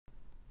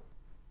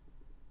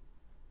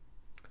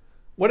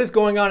What is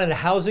going on in the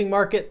housing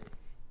market?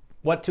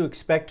 What to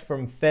expect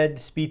from Fed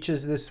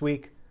speeches this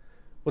week?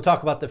 We'll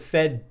talk about the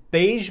Fed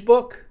Beige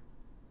Book,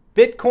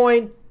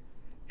 Bitcoin,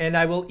 and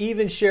I will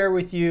even share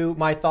with you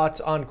my thoughts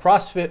on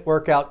CrossFit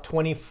Workout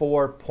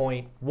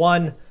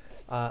 24.1.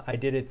 I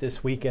did it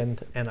this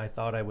weekend and I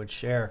thought I would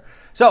share.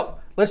 So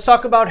let's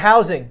talk about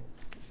housing.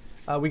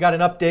 We got an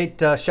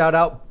update. Shout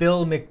out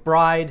Bill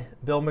McBride.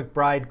 Bill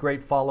McBride,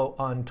 great follow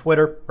on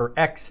Twitter or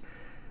X.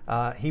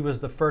 He was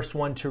the first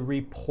one to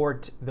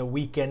report the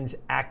weekend's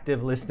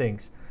active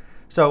listings.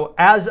 So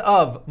as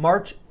of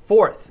March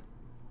 4th,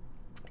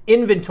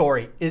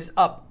 inventory is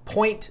up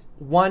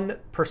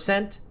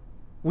 0.1%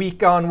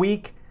 week on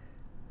week.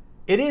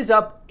 It is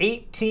up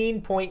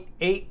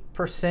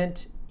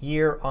 18.8%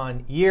 year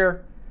on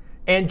year.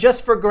 And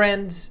just for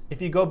grins,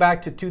 if you go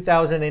back to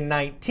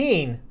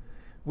 2019,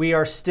 we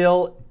are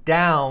still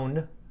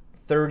down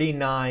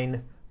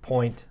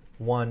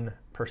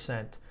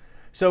 39.1%.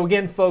 So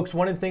again, folks,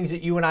 one of the things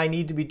that you and I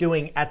need to be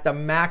doing at the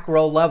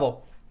macro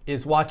level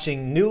is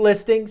watching new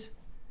listings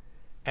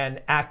and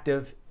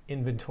active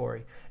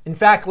inventory. In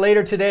fact,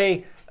 later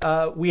today,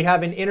 we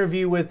have an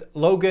interview with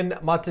Logan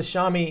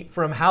Matashami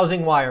from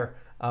Housing Wire,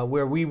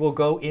 where we will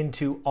go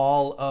into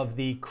all of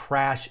the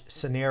crash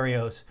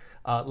scenarios.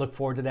 Look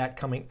forward to that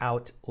coming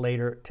out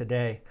later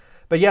today.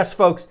 But yes,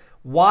 folks,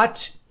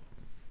 watch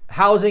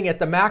housing at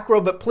the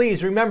macro, but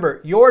please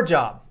remember your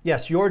job,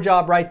 yes, your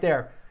job right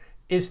there,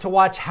 is to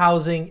watch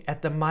housing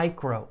at the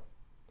micro.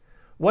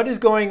 What is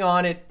going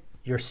on at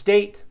your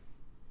state,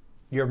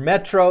 your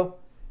metro,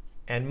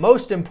 and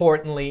most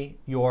importantly,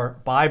 your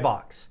buy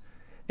box?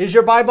 Is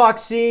your buy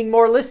box seeing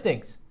more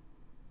listings?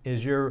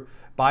 Is your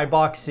buy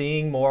box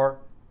seeing more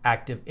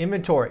active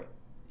inventory?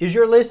 Is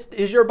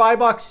your buy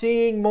box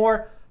seeing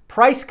more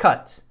price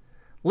cuts?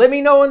 Let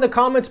me know in the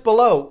comments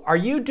below. Are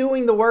you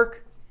doing the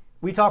work?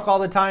 We talk all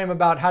the time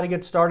about how to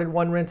get started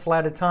one rental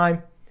at a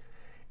time.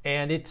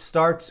 And it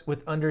starts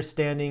with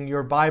understanding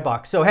your buy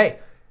box. So hey,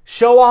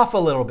 show off a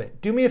little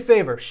bit. Do me a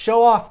favor,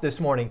 show off this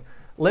morning.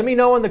 Let me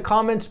know in the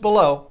comments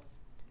below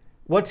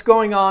what's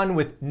going on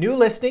with new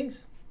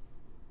listings,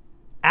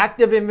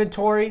 active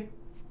inventory,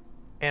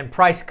 and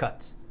price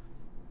cuts.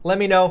 Let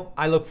me know.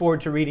 I look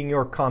forward to reading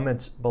your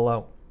comments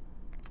below.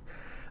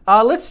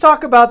 Let's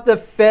talk about the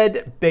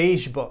Fed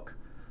Beige Book.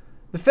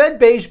 The Fed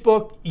Beige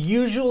Book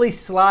usually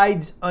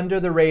slides under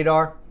the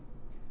radar.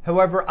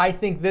 However, I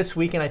think this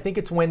week, and I think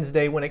it's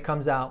Wednesday when it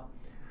comes out,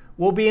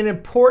 will be an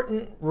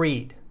important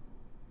read.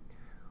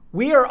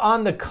 We are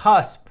on the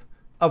cusp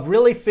of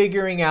really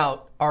figuring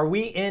out, are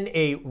we in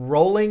a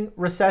rolling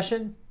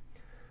recession?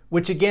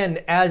 Which again,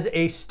 as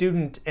a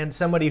student and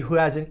somebody who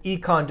has an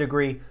econ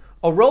degree,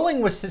 a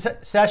rolling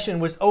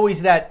recession was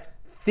always that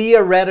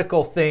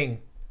theoretical thing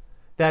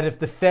that if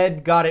the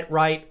Fed got it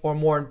right, or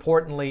more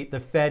importantly,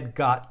 the Fed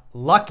got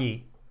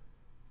lucky,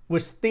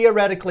 was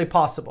theoretically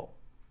possible.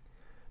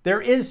 There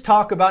is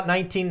talk about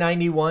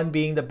 1991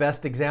 being the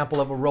best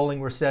example of a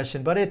rolling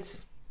recession, but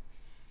it's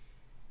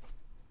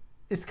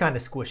kind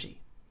of squishy.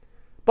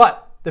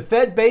 But the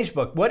Fed Beige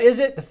Book, what is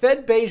it? The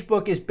Fed Beige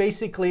Book is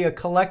basically a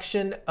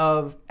collection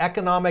of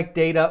economic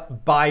data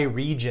by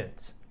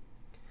regions.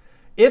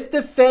 If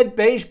the Fed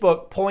Beige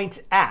Book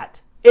points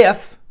at,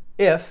 if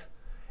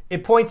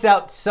it points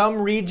out some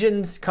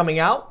regions coming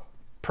out,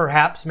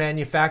 perhaps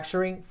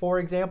manufacturing, for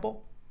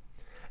example,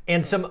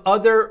 and some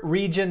other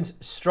regions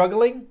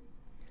struggling,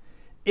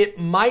 it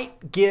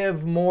might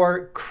give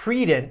more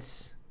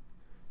credence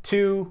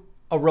to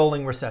a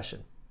rolling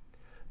recession.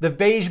 The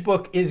Beige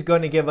Book is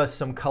going to give us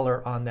some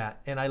color on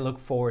that, and I look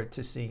forward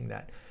to seeing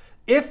that.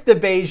 If the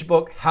Beige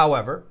Book,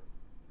 however,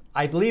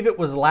 I believe it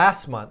was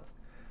last month,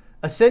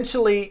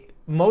 essentially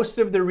most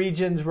of the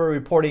regions were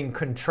reporting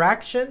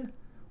contraction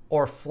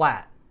or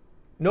flat.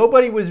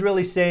 Nobody was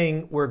really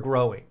saying we're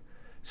growing.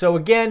 So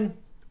again,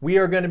 we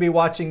are going to be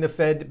watching the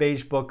Fed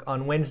Beige Book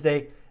on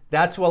Wednesday.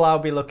 That's what I'll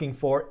be looking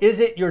for. Is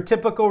it your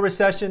typical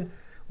recession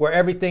where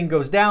everything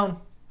goes down,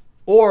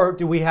 or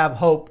do we have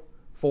hope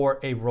for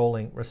a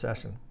rolling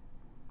recession?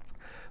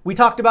 We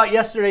talked about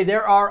yesterday,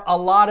 there are a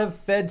lot of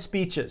Fed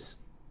speeches.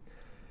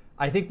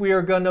 I think we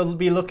are going to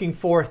be looking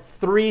for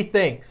three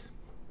things,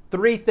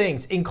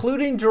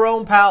 including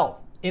Jerome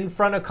Powell in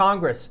front of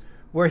Congress,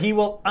 where he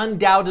will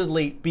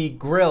undoubtedly be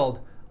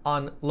grilled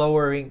on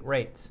lowering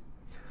rates.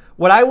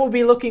 What I will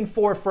be looking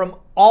for from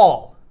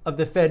all of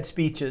the Fed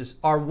speeches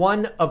are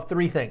one of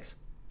three things.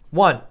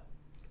 One,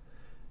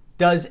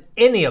 does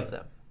any of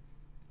them,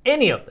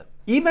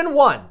 even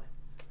one,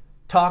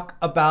 talk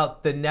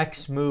about the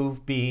next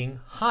move being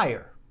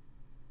higher?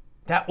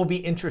 That will be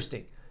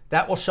interesting.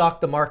 That will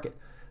shock the market.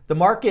 The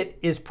market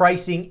is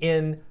pricing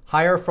in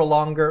higher for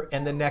longer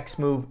and the next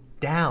move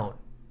down.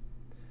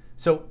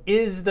 So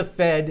is the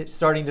Fed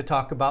starting to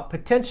talk about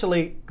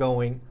potentially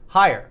going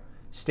higher?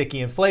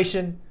 Sticky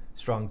inflation,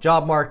 strong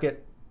job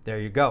market,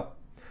 there you go.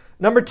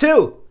 Number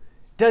two,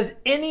 does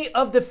any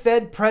of the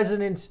Fed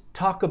presidents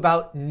talk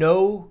about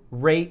no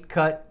rate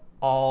cut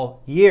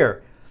all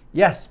year?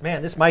 Yes,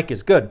 man, this mic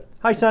is good.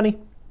 Hi, Sonny.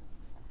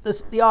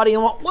 The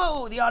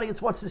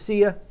audience wants to see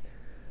you.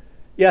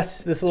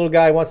 Yes, this little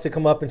guy wants to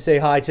come up and say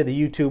hi to the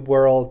YouTube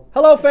world.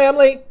 Hello,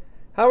 family.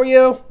 How are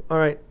you? All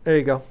right, there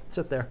you go.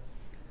 Sit there.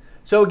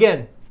 So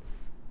again,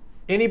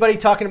 anybody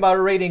talking about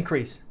a rate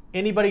increase?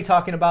 Anybody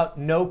talking about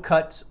no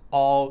cuts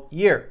all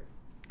year?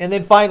 And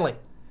then finally,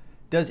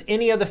 does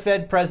any of the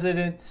Fed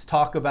presidents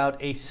talk about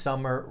a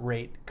summer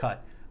rate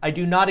cut? I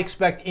do not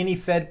expect any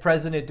Fed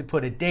president to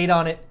put a date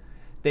on it.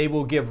 They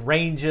will give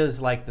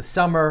ranges like the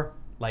summer,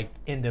 like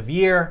end of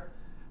year.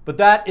 But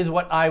that is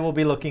what I will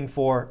be looking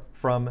for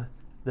from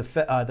the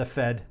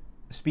Fed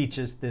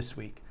speeches this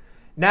week.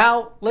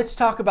 Now, let's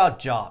talk about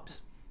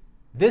jobs.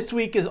 This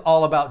week is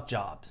all about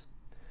jobs.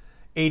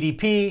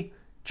 ADP,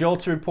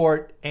 JOLTS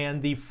report,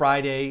 and the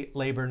Friday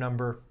labor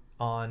number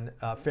on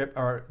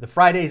the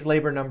Friday's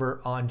labor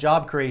number on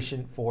job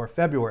creation for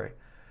February.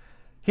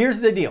 Here's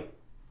the deal.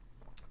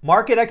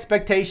 Market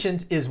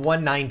expectations is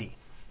 190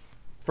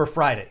 for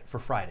Friday.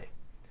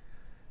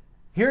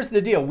 Here's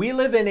the deal. We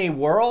live in a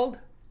world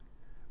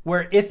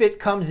where if it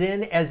comes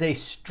in as a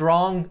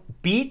strong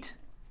beat,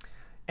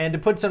 and to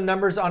put some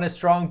numbers on a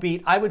strong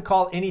beat, I would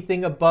call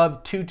anything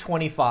above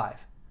 225.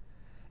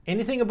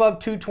 Anything above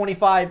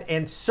 225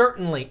 and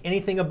certainly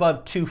anything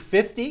above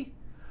 250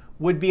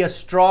 would be a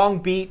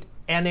strong beat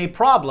and a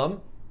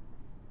problem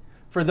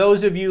for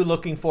those of you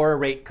looking for a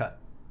rate cut.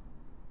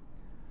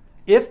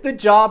 If the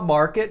job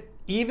market,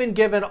 even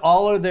given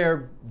all of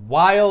their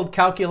wild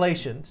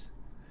calculations,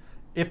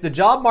 if the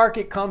job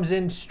market comes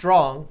in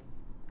strong,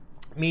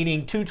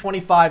 meaning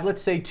 225,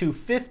 let's say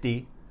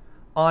 250,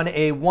 on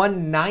a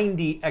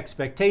 190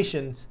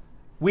 expectations,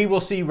 we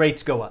will see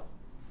rates go up.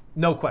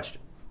 No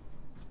question.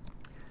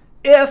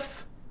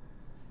 If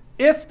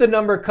the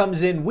number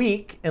comes in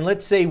weak, and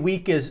let's say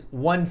weak is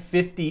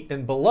 150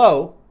 and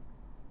below,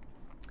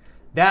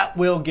 that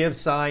will give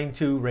sign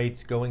to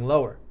rates going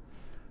lower.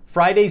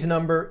 Friday's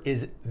number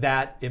is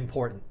that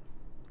important.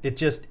 It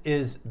just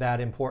is that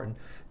important.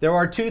 There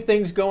are two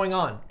things going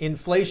on: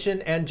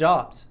 inflation and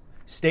jobs,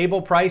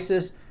 stable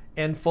prices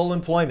and full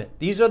employment.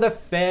 These are the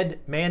Fed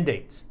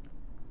mandates.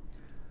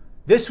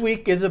 This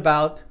week is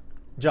about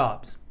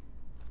jobs.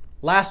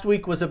 Last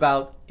week was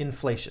about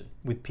inflation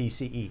with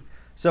PCE.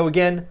 So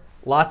again,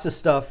 lots of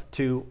stuff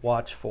to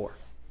watch for.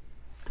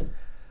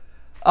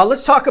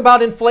 Let's talk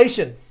about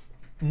inflation.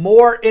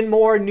 More and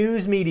more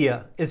news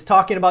media is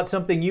talking about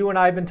something you and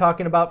I have been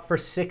talking about for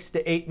 6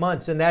 to 8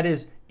 months, and that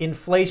is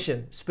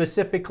inflation,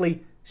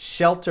 specifically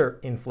shelter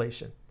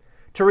inflation.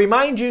 To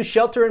remind you,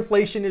 shelter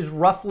inflation is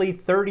roughly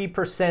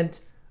 30%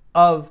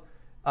 of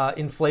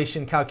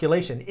inflation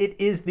calculation. It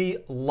is the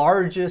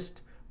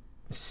largest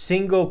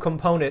single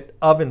component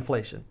of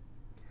inflation.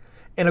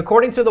 And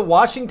according to the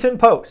Washington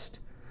Post,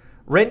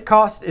 rent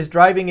cost is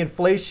driving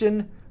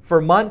inflation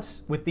for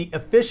months, with the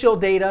official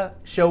data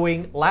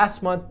showing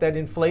last month that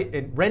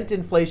rent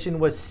inflation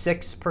was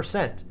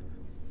 6%.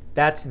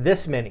 That's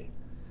this many.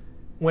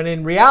 When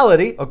in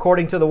reality,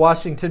 according to the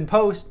Washington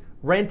Post,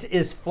 rent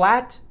is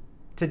flat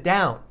to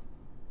down.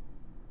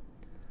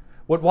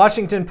 What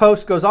Washington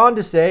Post goes on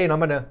to say, and I'm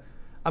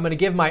going to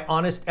give my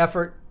honest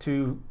effort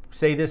to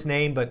say this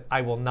name, but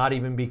I will not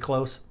even be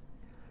close.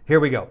 Here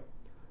we go.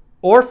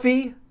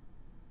 Orphe,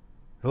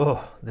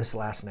 this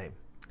last name.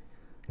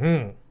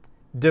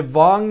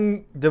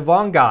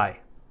 Devongai,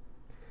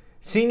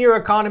 senior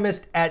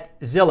economist at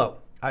Zillow.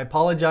 I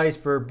apologize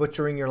for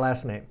butchering your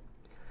last name.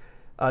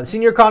 The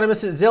senior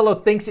economist at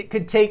Zillow thinks it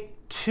could take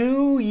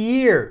 2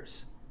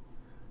 years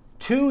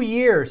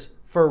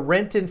for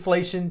rent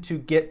inflation to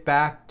get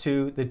back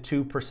to the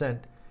 2%,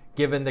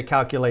 given the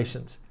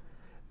calculations.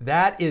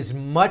 That is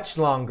much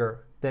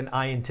longer than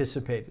I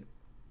anticipated.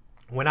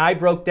 When I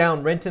broke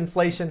down rent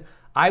inflation,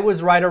 I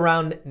was right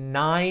around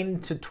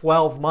 9 to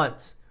 12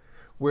 months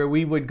where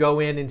we would go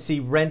in and see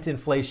rent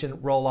inflation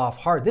roll off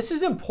hard. This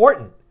is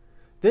important.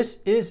 This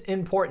is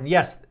important.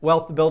 Yes,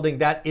 wealth building,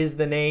 that is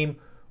the name.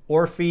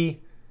 Orphe,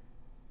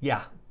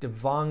 yeah,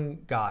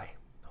 Devongai.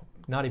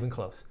 Not even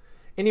close.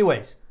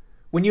 Anyways,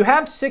 when you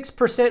have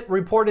 6%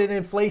 reported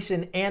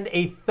inflation and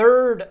a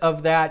third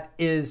of that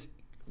is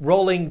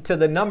rolling to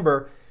the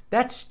number,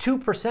 that's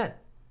 2%.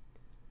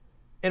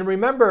 And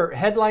remember,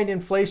 headline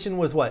inflation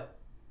was what?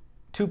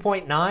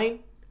 2.9?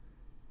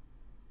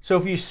 So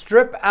if you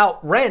strip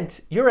out rent,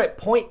 you're at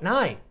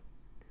 0.9.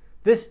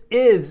 This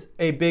is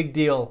a big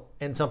deal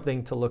and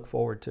something to look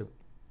forward to.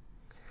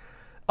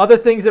 Other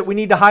things that we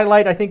need to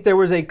highlight, I think there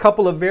was a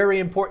couple of very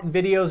important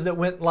videos that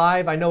went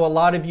live. I know a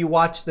lot of you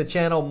watch the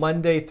channel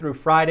Monday through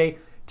Friday,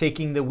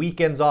 taking the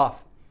weekends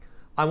off.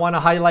 I want to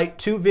highlight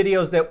 2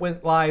 videos that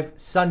went live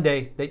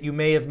Sunday that you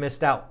may have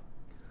missed out.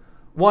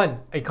 One,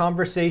 a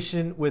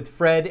conversation with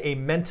Fred, a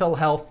mental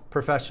health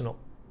professional.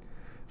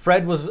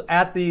 Fred was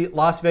at the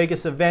Las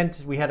Vegas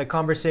event. We had a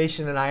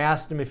conversation and I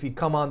asked him if he'd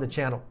come on the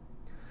channel.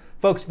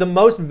 Folks, the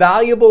most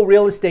valuable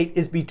real estate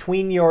is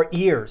between your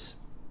ears.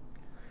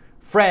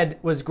 Fred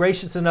was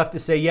gracious enough to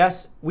say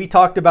yes. We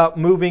talked about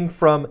moving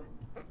from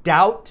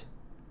doubt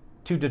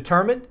to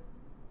determined.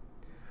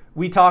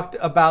 We talked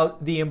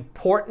about the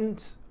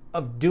importance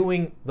of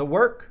doing the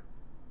work.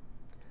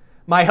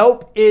 My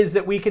hope is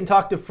that we can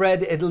talk to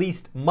Fred at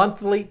least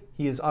monthly.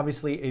 He is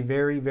obviously a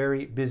very,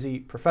 very busy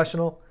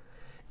professional.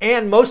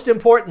 And most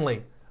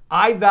importantly,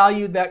 I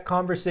valued that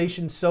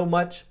conversation so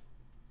much,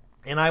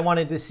 and I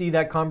wanted to see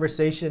that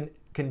conversation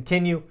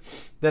continue,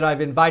 that I've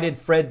invited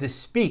Fred to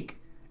speak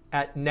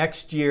at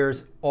next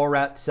year's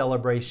ORAT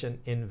celebration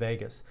in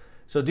Vegas.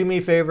 So do me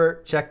a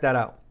favor, check that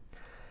out.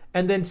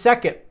 And then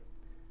second,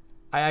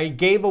 I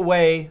gave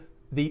away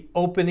the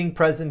opening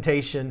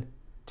presentation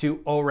to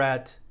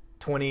ORAT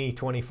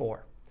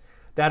 2024.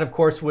 That, of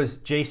course, was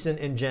Jason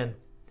and Jen.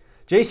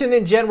 Jason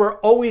and Jen were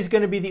always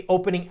going to be the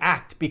opening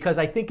act because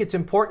I think it's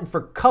important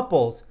for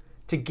couples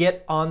to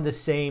get on the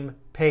same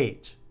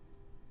page.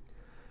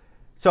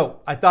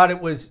 So I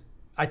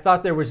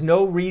thought there was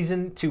no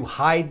reason to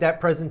hide that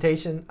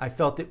presentation. I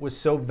felt it was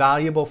so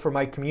valuable for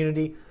my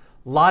community.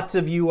 Lots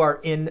of you are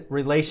in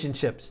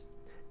relationships,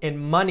 and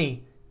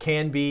money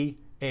can be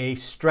a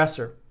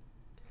stressor.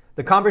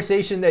 The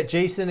conversation that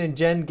Jason and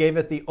Jen gave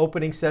at the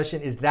opening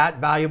session is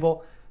that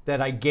valuable that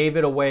I gave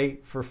it away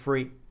for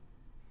free.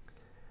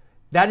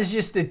 That is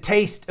just a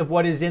taste of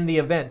what is in the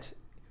event.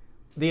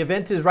 The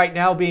event is right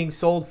now being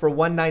sold for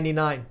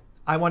 $199.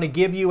 I want to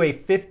give you a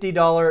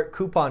 $50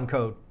 coupon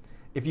code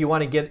if you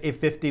want to get a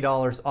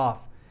 $50 off.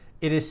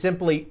 It is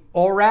simply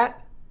ORAT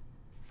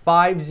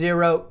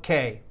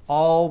 50K,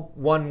 all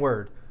one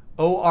word.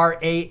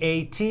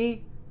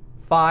 ORAAT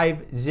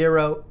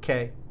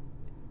 50K.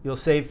 You'll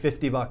save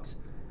 $50.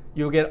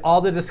 You'll get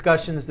all the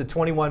discussions, the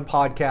 21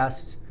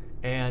 podcasts,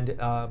 and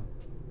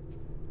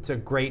it's a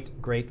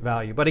great, great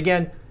value. But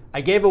again,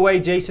 I gave away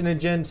Jason and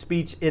Jen's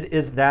speech. It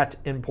is that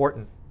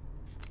important.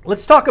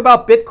 Let's talk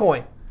about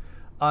Bitcoin.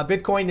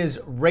 Bitcoin is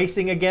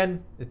racing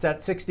again. It's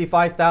at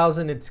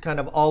 65,000. It's kind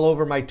of all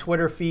over my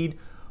Twitter feed.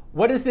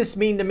 What does this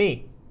mean to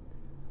me?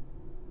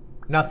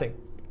 Nothing.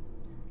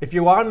 If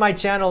you're on my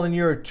channel and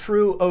you're a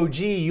true OG,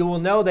 you will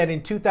know that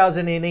in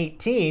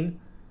 2018,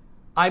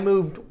 I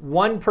moved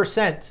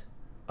 1%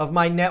 of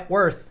my net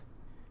worth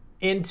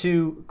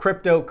into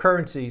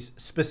cryptocurrencies,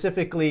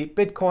 specifically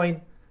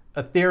Bitcoin,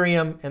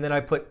 Ethereum, and then I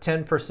put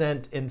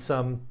 10% in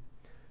some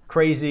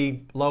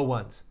crazy low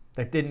ones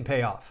that didn't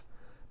pay off.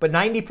 But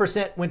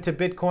 90% went to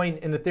Bitcoin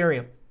and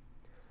Ethereum.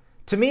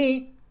 To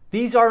me,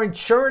 these are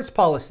insurance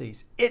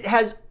policies. It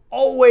has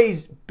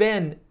always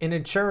been an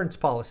insurance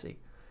policy.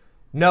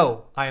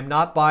 No, I am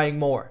not buying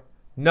more.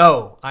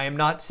 No, I am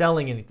not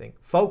selling anything.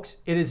 Folks,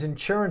 it is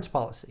insurance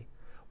policy.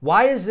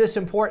 Why is this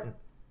important?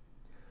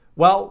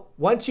 Well,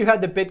 once you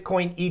had the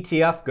Bitcoin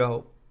ETF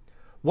go,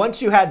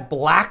 once you had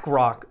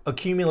BlackRock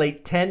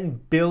accumulate $10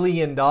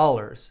 billion,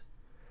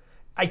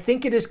 I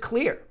think it is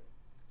clear.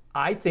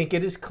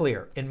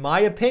 In my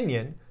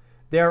opinion,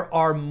 there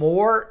are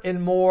more and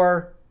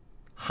more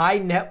high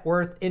net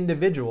worth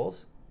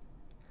individuals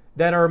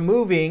that are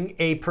moving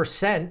a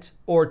percent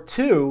or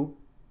two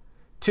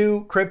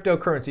to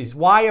cryptocurrencies.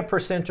 Why a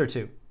percent or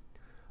two?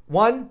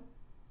 One,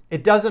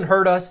 it doesn't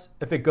hurt us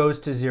if it goes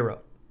to zero.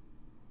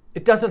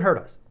 It doesn't hurt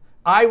us.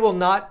 I will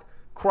not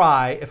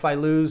cry if I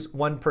lose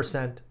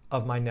 1%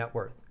 of my net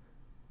worth.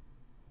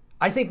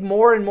 I think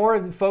more and more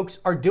of the folks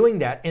are doing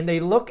that, and they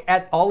look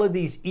at all of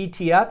these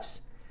ETFs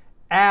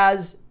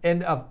as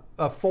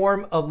a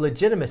form of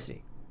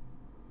legitimacy.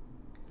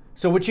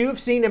 So what you have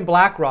seen in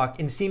BlackRock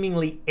in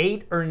seemingly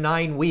 8 or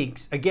 9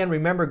 weeks, again,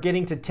 remember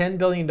getting to $10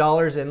 billion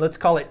in, let's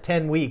call it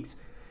 10 weeks,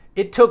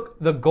 it took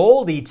the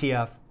gold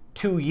ETF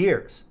 2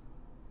 years.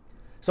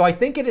 So I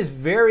think it is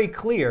very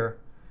clear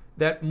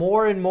that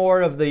more and more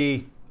of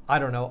the, I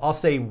don't know, I'll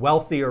say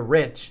wealthy or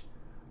rich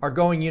are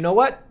going, you know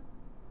what?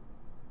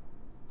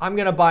 I'm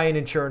going to buy an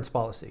insurance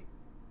policy,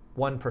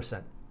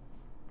 1%.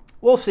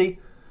 We'll see.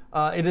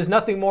 It is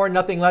nothing more,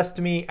 nothing less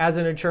to me as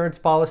an insurance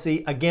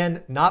policy.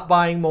 Again, not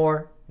buying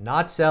more,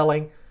 not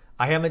selling.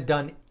 I haven't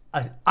done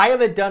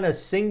a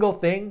single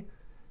thing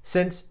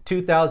since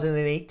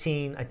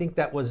 2018. I think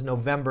that was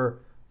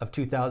November of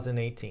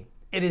 2018.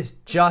 It is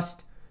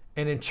just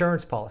an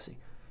insurance policy.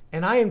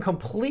 And I am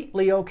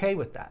completely okay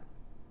with that.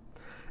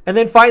 And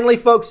then finally,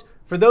 folks,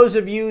 for those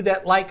of you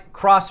that like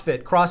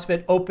CrossFit,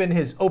 CrossFit Open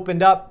has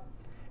opened up,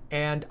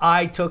 and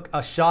I took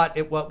a shot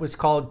at what was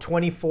called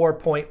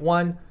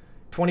 24.1.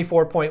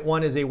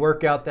 24.1 is a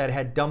workout that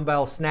had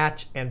dumbbell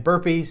snatch and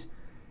burpees.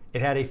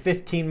 It had a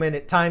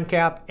 15-minute time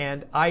cap,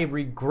 and I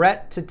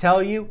regret to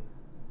tell you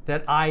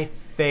that I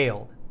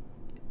failed.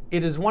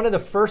 It is one of the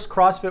first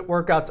CrossFit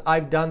workouts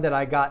I've done that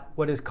I got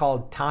what is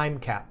called time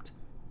capped.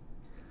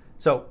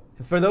 So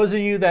for those of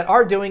you that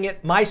are doing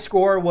it, my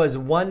score was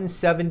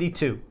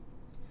 172.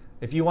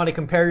 If you want to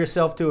compare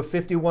yourself to a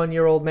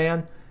 51-year-old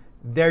man,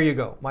 there you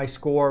go. My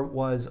score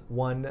was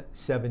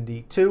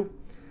 172.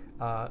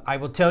 I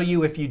will tell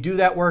you, if you do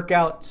that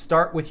workout,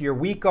 start with your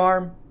weak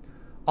arm.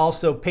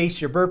 Also pace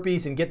your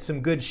burpees and get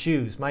some good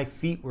shoes. My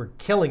feet were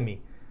killing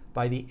me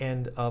by the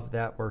end of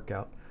that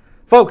workout.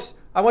 Folks,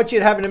 I want you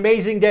to have an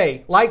amazing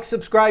day. Like,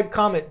 subscribe,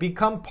 comment,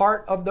 become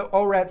part of the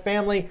ORAT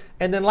family.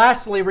 And then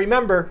lastly,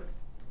 remember,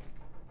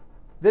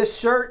 this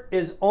shirt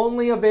is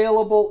only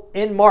available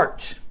in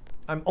March.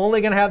 I'm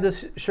only going to have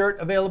this shirt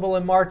available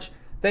in March.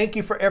 Thank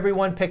you for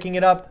everyone picking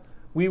it up.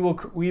 We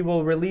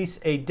will release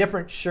a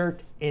different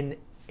shirt in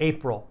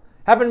April.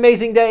 Have an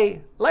amazing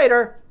day.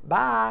 Later.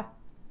 Bye.